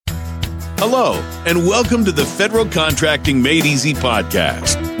Hello, and welcome to the Federal Contracting Made Easy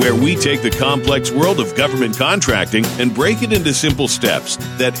podcast, where we take the complex world of government contracting and break it into simple steps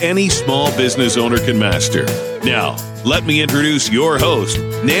that any small business owner can master. Now, let me introduce your host,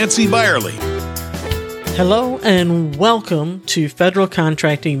 Nancy Byerly. Hello, and welcome to Federal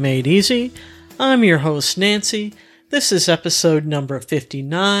Contracting Made Easy. I'm your host, Nancy. This is episode number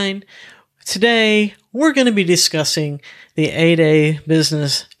 59. Today, we're going to be discussing the 8A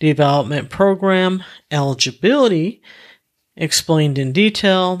Business Development Program Eligibility, explained in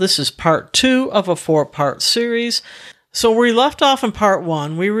detail. This is part 2 of a 4-part series. So we left off in part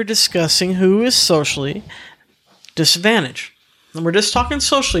 1. We were discussing who is socially disadvantaged. And we're just talking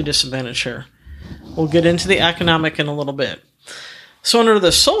socially disadvantaged here. We'll get into the economic in a little bit. So under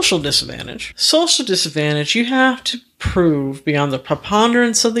the social disadvantage, you have to prove beyond the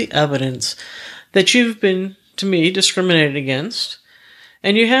preponderance of the evidence that you've been, to me, discriminated against,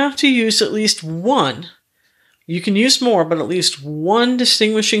 and you have to use at least one. You can use more, but at least one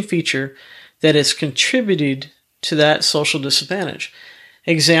distinguishing feature that has contributed to that social disadvantage.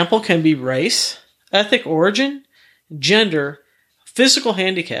 Example can be race, ethnic origin, gender, physical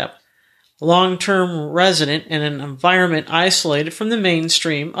handicap, long-term resident in an environment isolated from the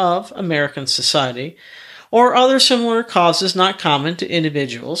mainstream of American society, or other similar causes not common to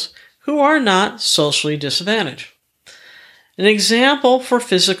individuals who are not socially disadvantaged. An example for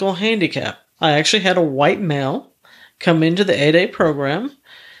physical handicap. I actually had a white male come into the 8A program.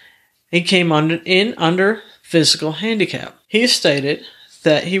 He came under physical handicap. He stated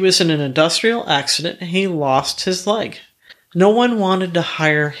that he was in an industrial accident and he lost his leg. No one wanted to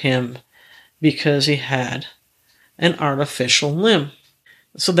hire him because he had an artificial limb.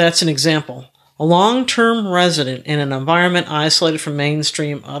 So that's an example. A long-term resident in an environment isolated from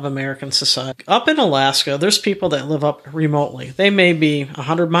mainstream of American society. Up in Alaska, there's people that live up remotely. They may be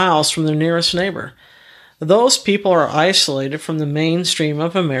 100 miles from their nearest neighbor. Those people are isolated from the mainstream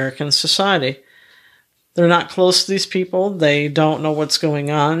of American society. They're not close to these people. They don't know what's going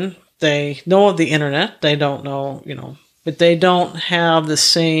on. They know of the internet. They don't know, but they don't have the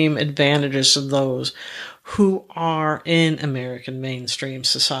same advantages of those who are in American mainstream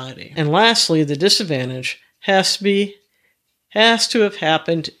society. And lastly, the disadvantage has to have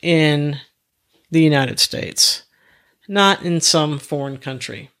happened in the United States, not in some foreign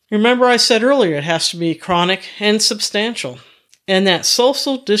country. Remember I said earlier it has to be chronic and substantial. And that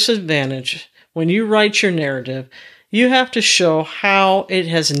social disadvantage, when you write your narrative, you have to show how it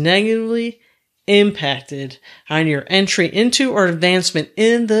has negatively impacted on your entry into or advancement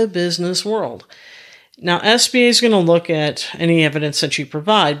in the business world. Now, SBA is going to look at any evidence that you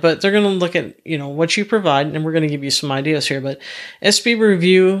provide, but they're going to look at, what you provide, and we're going to give you some ideas here. But SBA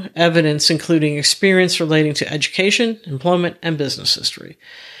review evidence including experience relating to education, employment, and business history.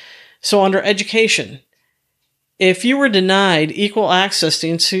 So under education, if you were denied equal access to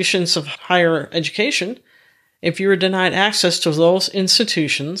institutions of higher education, if you were denied access to those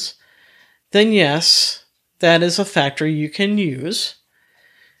institutions, then yes, that is a factor you can use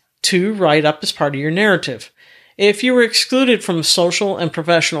to write up as part of your narrative. If you were excluded from social and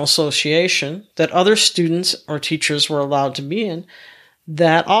professional association that other students or teachers were allowed to be in,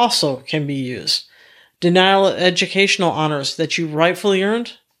 that also can be used. Denial of educational honors that you rightfully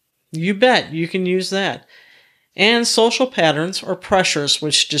earned, you bet you can use that. And social patterns or pressures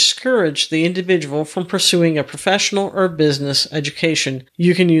which discourage the individual from pursuing a professional or business education,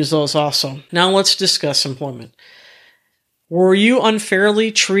 you can use those also. Now let's discuss employment. Were you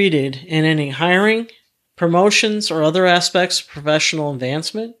unfairly treated in any hiring, promotions, or other aspects of professional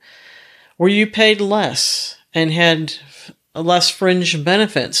advancement? Were you paid less and had less fringe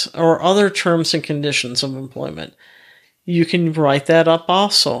benefits or other terms and conditions of employment? You can write that up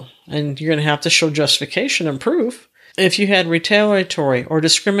also, and you're going to have to show justification and proof. If you had retaliatory or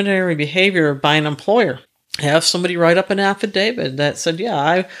discriminatory behavior by an employer, have somebody write up an affidavit that said, yeah,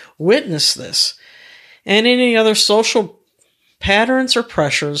 I witnessed this. And any other social patterns or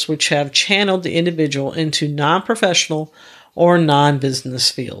pressures which have channeled the individual into non-professional or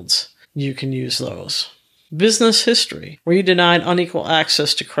non-business fields. You can use those. Business history. Were you denied unequal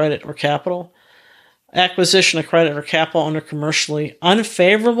access to credit or capital? Acquisition of credit or capital under commercially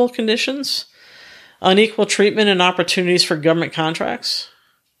unfavorable conditions? Unequal treatment and opportunities for government contracts?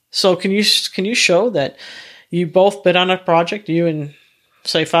 So can you show that you both bid on a project, you and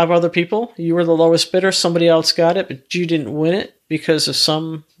say 5 other people, you were the lowest bidder, somebody else got it, but you didn't win it because of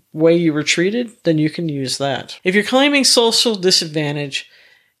some way you were treated, then you can use that. If you're claiming social disadvantage,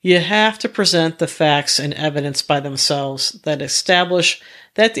 You have to present the facts and evidence by themselves that establish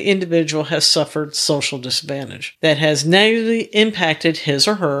that the individual has suffered social disadvantage that has negatively impacted his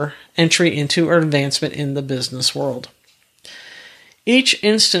or her entry into or advancement in the business world. Each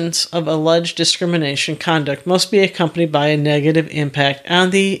instance of alleged discrimination conduct must be accompanied by a negative impact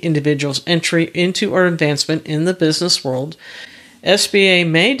on the individual's entry into or advancement in the business world. SBA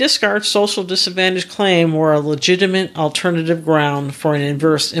may discard social disadvantage claim where a legitimate alternative ground for an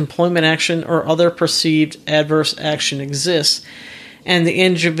adverse employment action or other perceived adverse action exists, and the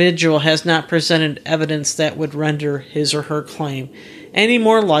individual has not presented evidence that would render his or her claim any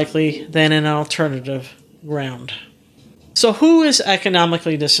more likely than an alternative ground. So who is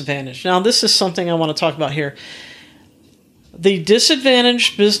economically disadvantaged? Now, this is something I want to talk about here. The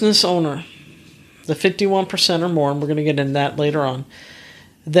disadvantaged business owner, the 51% or more, and we're going to get into that later on,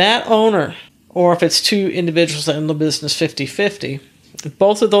 that owner, or if it's two individuals that own the business 50-50,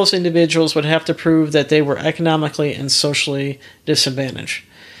 both of those individuals would have to prove that they were economically and socially disadvantaged.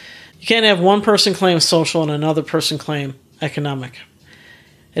 You can't have one person claim social and another person claim economic.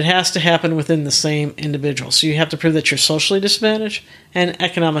 It has to happen within the same individual. So you have to prove that you're socially disadvantaged and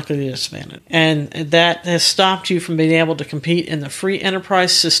economically disadvantaged. And that has stopped you from being able to compete in the free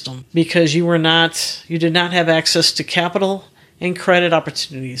enterprise system because you did not have access to capital and credit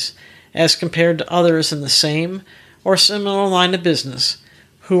opportunities as compared to others in the same or similar line of business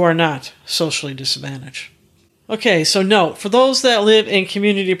who are not socially disadvantaged. Okay, so note, for those that live in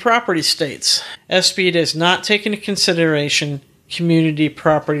community property states, SB does not take into consideration community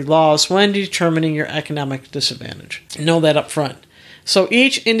property laws when determining your economic disadvantage. Know that up front. So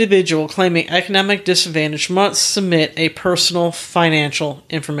each individual claiming economic disadvantage must submit a personal financial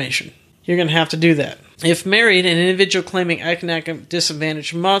information. You're going to have to do that. If married, an individual claiming economic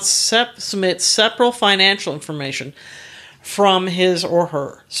disadvantage must submit separate financial information from his or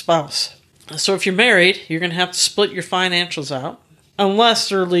her spouse. So if you're married, you're going to have to split your financials out unless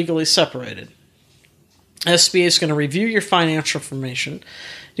they're legally separated. SBA is going to review your financial information,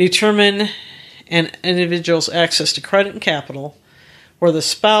 determine an individual's access to credit and capital, where the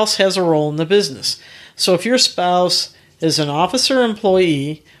spouse has a role in the business. So if your spouse is an officer,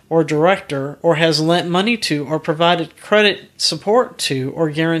 employee, or director, or has lent money to, or provided credit support to, or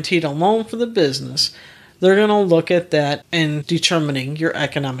guaranteed a loan for the business, they're going to look at that in determining your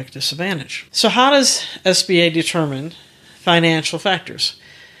economic disadvantage. So how does SBA determine financial factors?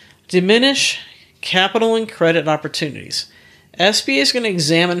 Diminish capital and credit opportunities. SBA is going to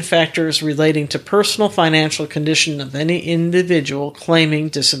examine factors relating to personal financial condition of any individual claiming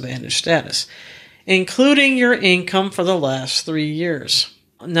disadvantaged status, including your income for the last 3 years.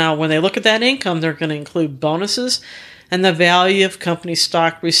 Now, when they look at that income, they're going to include bonuses and the value of company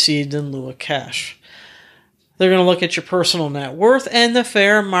stock received in lieu of cash. They're going to look at your personal net worth and the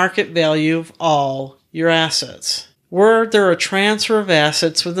fair market value of all your assets. Were there a transfer of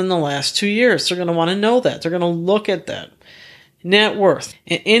assets within the last 2 years? They're going to want to know that. They're going to look at that. Net worth.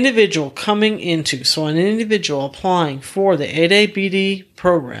 An individual coming into, so an individual applying for the 8A BD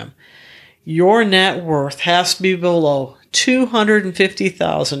program, your net worth has to be below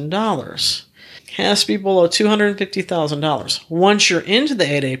 $250,000. Has to be below $250,000. Once you're into the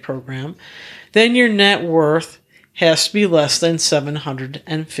 8A program, then your net worth has to be less than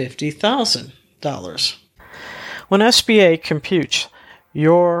 $750,000. When SBA computes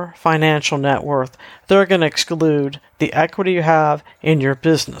your financial net worth, they're going to exclude the equity you have in your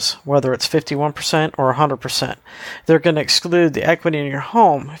business, whether it's 51% or 100%. They're going to exclude the equity in your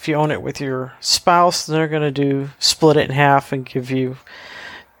home. If you own it with your spouse, they're going to split it in half and give you,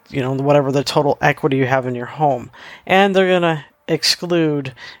 whatever the total equity you have in your home. And they're going to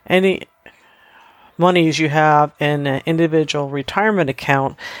exclude any monies you have in an individual retirement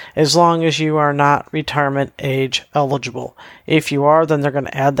account as long as you are not retirement age eligible. If you are, then they're going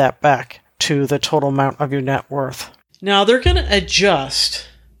to add that back to the total amount of your net worth. Now, they're going to adjust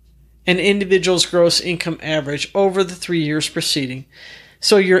an individual's gross income average over the 3 years preceding.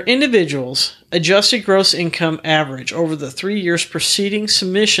 So your individual's adjusted gross income average over the 3 years preceding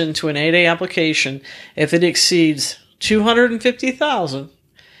submission to an 8A application, if it exceeds $250,000,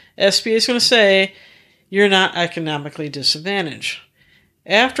 SBA is going to say you're not economically disadvantaged.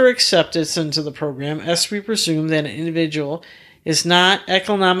 After acceptance into the program, SBA presumes that an individual is not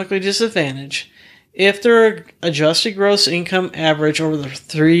economically disadvantaged if their adjusted gross income average over the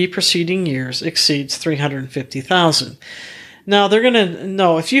 3 preceding years exceeds $350,000. Now, they're going to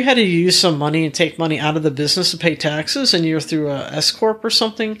know if you had to use some money and take money out of the business to pay taxes and you're through a S Corp or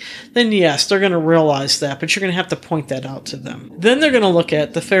something, then yes, they're going to realize that, but you're going to have to point that out to them. Then they're going to look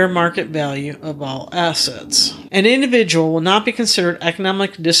at the fair market value of all assets. An individual will not be considered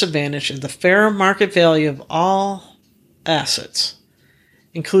economically disadvantaged if the fair market value of all assets,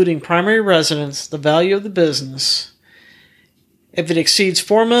 including primary residence, the value of the business. If it exceeds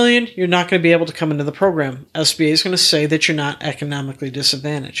 $4 million, you're not going to be able to come into the program. SBA is going to say that you're not economically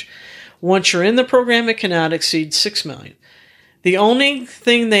disadvantaged. Once you're in the program, it cannot exceed $6 million. The only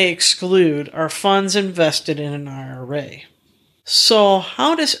thing they exclude are funds invested in an IRA. So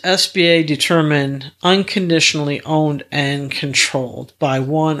how does SBA determine unconditionally owned and controlled by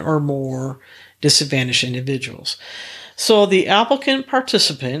one or more disadvantaged individuals? So the applicant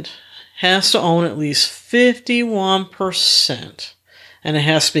participant has to own at least 51%, and it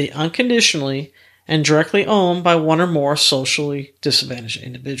has to be unconditionally and directly owned by one or more socially disadvantaged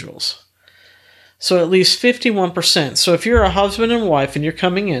individuals. So at least 51%. So if you're a husband and wife and you're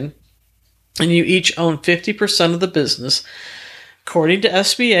coming in and you each own 50% of the business, according to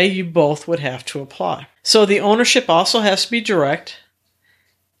SBA, you both would have to apply. So the ownership also has to be direct.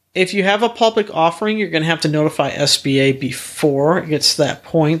 If you have a public offering, you're going to have to notify SBA before it gets to that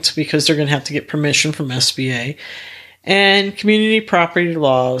point because they're going to have to get permission from SBA. And community property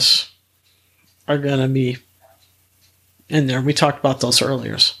laws are going to be in there. We talked about those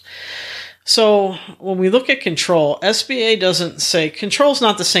earlier. So when we look at control, SBA doesn't say control is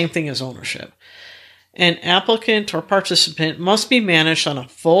not the same thing as ownership. An applicant or participant must be managed on a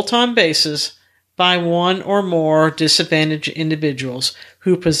full-time basis by one or more disadvantaged individuals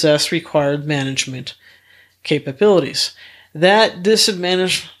who possess required management capabilities. That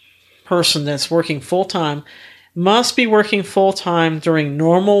disadvantaged person that's working full-time must be working full-time during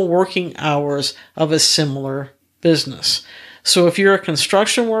normal working hours of a similar business. So if you're a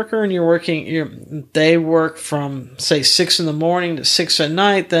construction worker and they work from, say, 6 in the morning to 6 at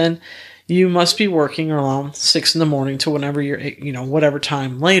night, then you must be working around 6 in the morning to whenever whatever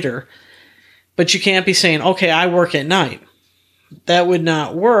time later. But you can't be saying, okay, I work at night. That would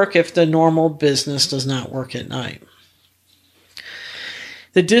not work if the normal business does not work at night.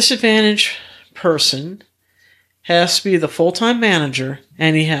 The disadvantaged person has to be the full-time manager,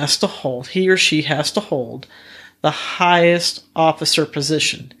 and he or she has to hold the highest officer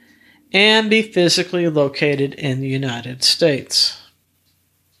position and be physically located in the United States.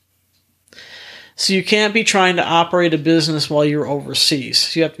 So you can't be trying to operate a business while you're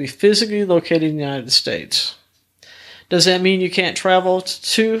overseas. You have to be physically located in the United States. Does that mean you can't travel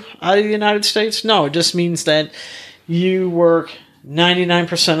out of the United States? No, it just means that you work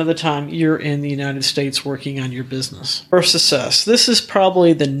 99% of the time you're in the United States working on your business. For success, this is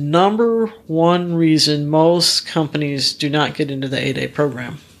probably the number one reason most companies do not get into the 8A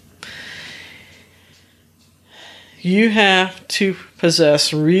program. You have to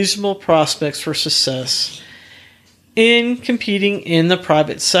possess reasonable prospects for success in competing in the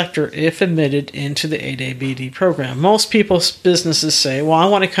private sector if admitted into the 8A BD program. Most people's businesses say, well, I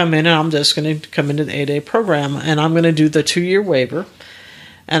want to come in and I'm just going to come into the 8A program and I'm going to do the 2-year waiver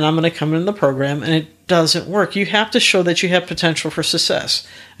and I'm going to come into the program, and it doesn't work. You have to show that you have potential for success.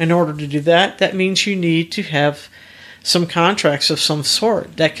 In order to do that, that means you need to have some contracts of some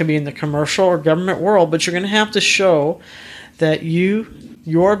sort. That can be in the commercial or government world, but you're going to have to show that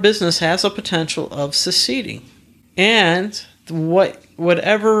your business has a potential of succeeding. And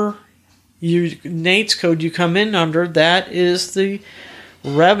whatever NAICS code you come in under, that is the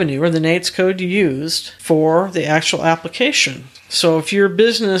revenue or the NAICS code used for the actual application. So if your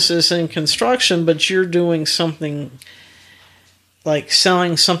business is in construction, but you're doing something like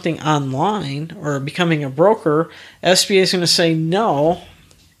selling something online or becoming a broker, SBA is going to say, no,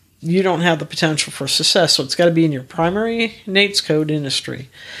 you don't have the potential for success. So it's got to be in your primary NAICS code industry.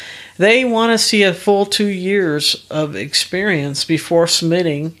 They want to see a full 2 years of experience before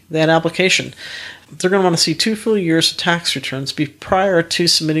submitting that application. They're going to want to see 2 full years of tax returns prior to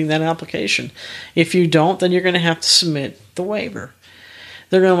submitting that application. If you don't, then you're going to have to submit the waiver.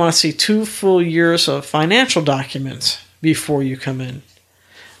 They're going to want to see 2 full years of financial documents before you come in,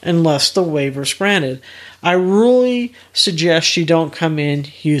 unless the waiver is granted. I really suggest you don't come in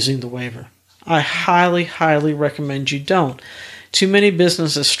using the waiver. I highly, highly recommend you don't. Too many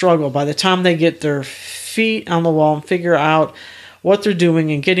businesses struggle. By the time they get their feet on the wall and figure out what they're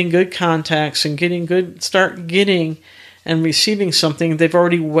doing and getting good contacts and start getting and receiving something, they've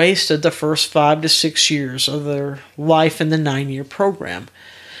already wasted the first 5 to 6 years of their life in the 9-year program.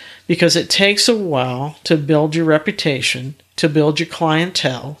 Because it takes a while to build your reputation, to build your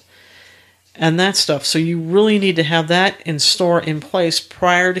clientele, and that stuff. So you really need to have that in store in place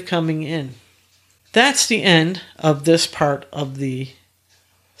prior to coming in. That's the end of this part of the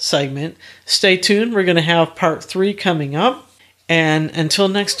segment. Stay tuned. We're going to have part 3 coming up. And until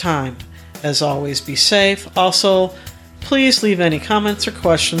next time, as always, be safe. Also, please leave any comments or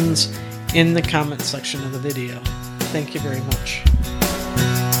questions in the comment section of the video. Thank you very much.